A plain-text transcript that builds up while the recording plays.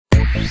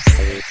Hi,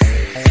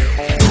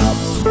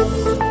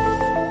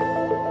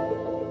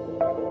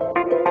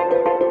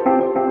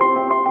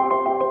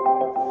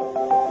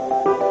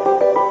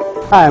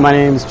 my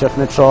name is Jeff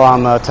Mitchell.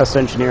 I'm a test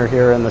engineer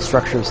here in the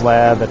Structures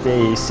Lab at the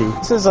AEC.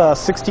 This is a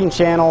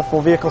 16-channel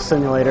full vehicle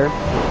simulator,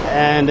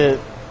 and it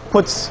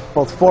puts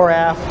both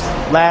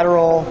fore-aft,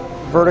 lateral,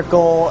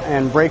 vertical,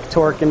 and brake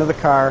torque into the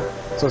car.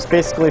 So it's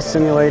basically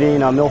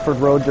simulating a Milford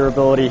Road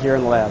durability here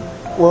in the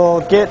lab. We'll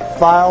get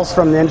files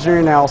from the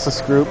engineering analysis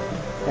group,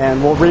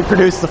 and we'll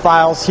reproduce the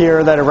files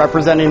here that are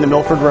representing the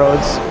Milford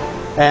roads.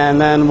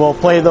 And then we'll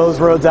play those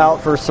roads out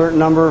for a certain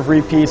number of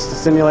repeats to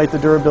simulate the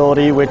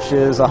durability, which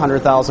is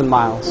 100,000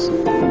 miles.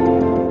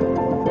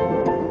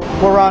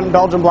 We'll run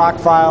Belgian block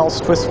files,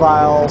 twist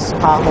files,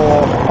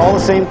 pothole, all the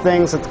same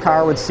things that the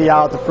car would see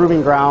out at the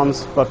proving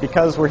grounds, but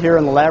because we're here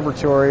in the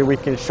laboratory, we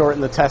can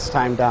shorten the test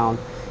time down.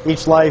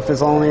 Each life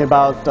is only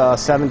about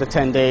 7 to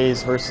 10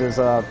 days versus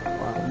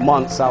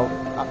months out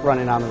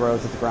running on the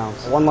roads at the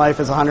grounds. One life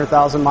is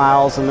 100,000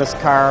 miles, and this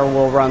car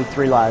will run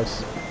 3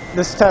 lives.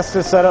 This test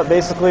is set up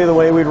basically the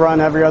way we'd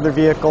run every other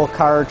vehicle,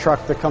 car, or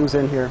truck that comes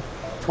in here.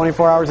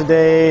 24 hours a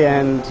day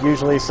and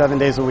usually 7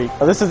 days a week.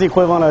 This is the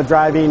equivalent of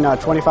driving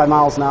 25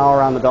 miles an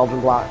hour on the Belgian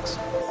blocks.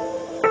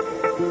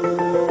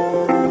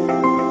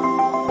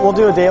 We'll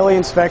do a daily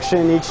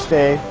inspection each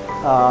day,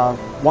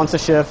 once a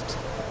shift.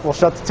 We'll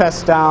shut the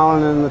test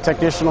down, and the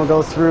technician will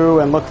go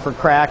through and look for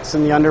cracks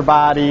in the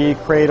underbody,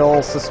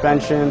 cradle,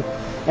 suspension,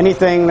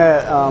 anything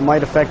that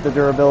might affect the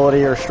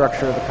durability or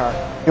structure of the car.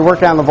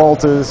 Working on the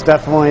Volt is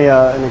definitely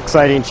an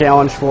exciting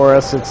challenge for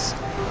us. It's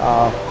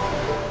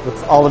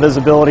with all the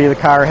visibility the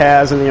car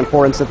has and the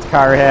importance that the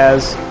car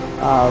has.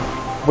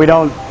 We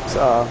don't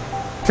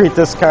treat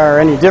this car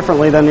any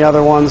differently than the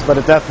other ones, but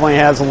it definitely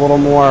has a little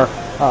more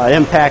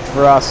impact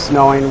for us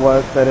knowing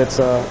that it's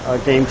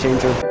a game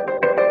changer.